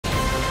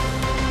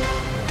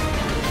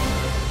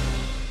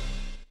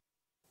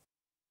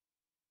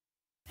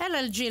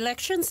LLG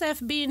elections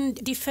have been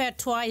deferred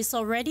twice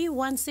already,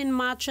 once in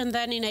March and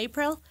then in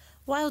April.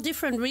 While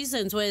different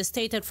reasons were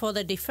stated for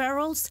the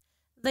deferrals,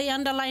 the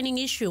underlying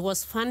issue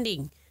was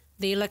funding.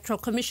 The Electoral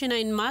Commissioner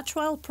in March,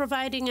 while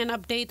providing an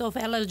update of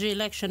LLG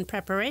election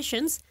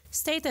preparations,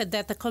 stated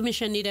that the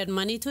Commission needed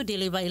money to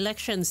deliver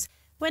elections.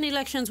 When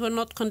elections were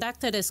not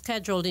conducted as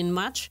scheduled in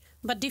March,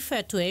 but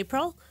deferred to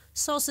April,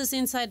 sources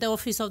inside the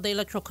Office of the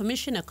Electoral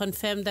Commissioner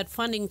confirmed that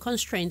funding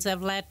constraints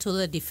have led to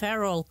the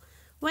deferral.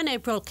 When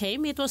April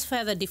came, it was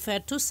further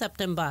deferred to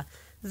September.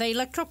 The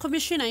Electoral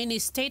Commissioner, in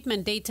his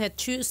statement dated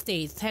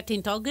Tuesday,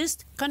 13th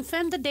August,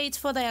 confirmed the dates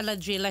for the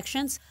LLG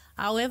elections,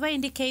 however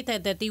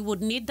indicated that he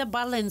would need the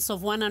balance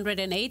of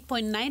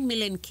 108.9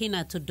 million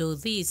kina to do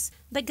this.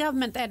 The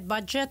government had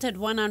budgeted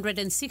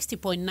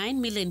 160.9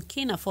 million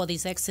kina for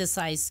this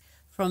exercise.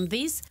 From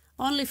this,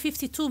 only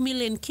 52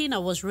 million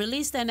kina was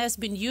released and has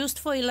been used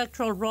for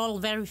electoral roll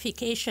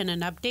verification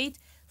and update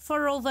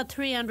for over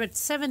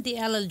 370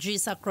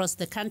 LLGs across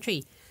the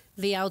country.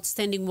 The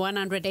outstanding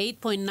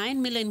 108.9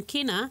 million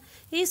kina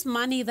is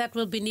money that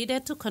will be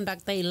needed to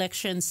conduct the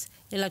elections.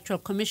 Electoral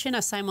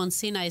Commissioner Simon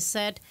Sinai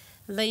said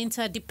the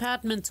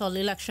Interdepartmental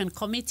Election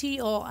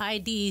Committee, or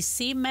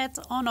IDEC, met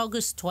on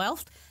August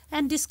 12th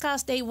and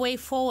discussed a way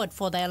forward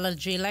for the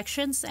LLG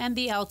elections and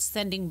the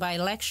outstanding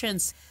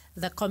by-elections.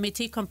 The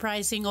committee,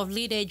 comprising of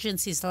lead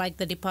agencies like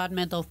the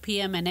Department of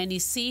PM and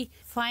NEC,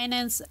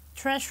 Finance,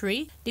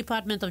 Treasury,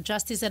 Department of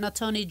Justice and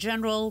Attorney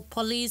General,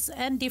 Police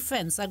and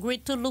Defense,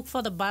 agreed to look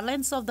for the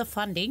balance of the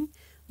funding,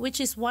 which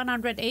is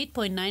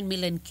 108.9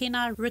 million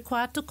kina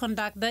required to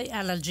conduct the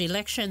LLG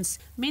elections.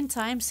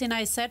 Meantime,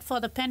 Sinai said for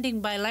the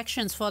pending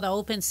by-elections for the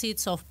open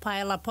seats of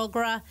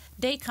Paela-Pogra,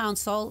 Day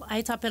Council,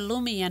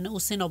 Aitapelumi and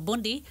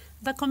Usinobundi,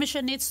 the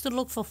Commission needs to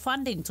look for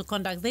funding to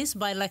conduct these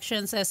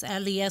by-elections as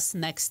early as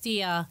next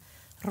year.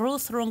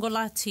 Ruth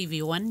Rungola,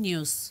 TV1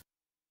 News.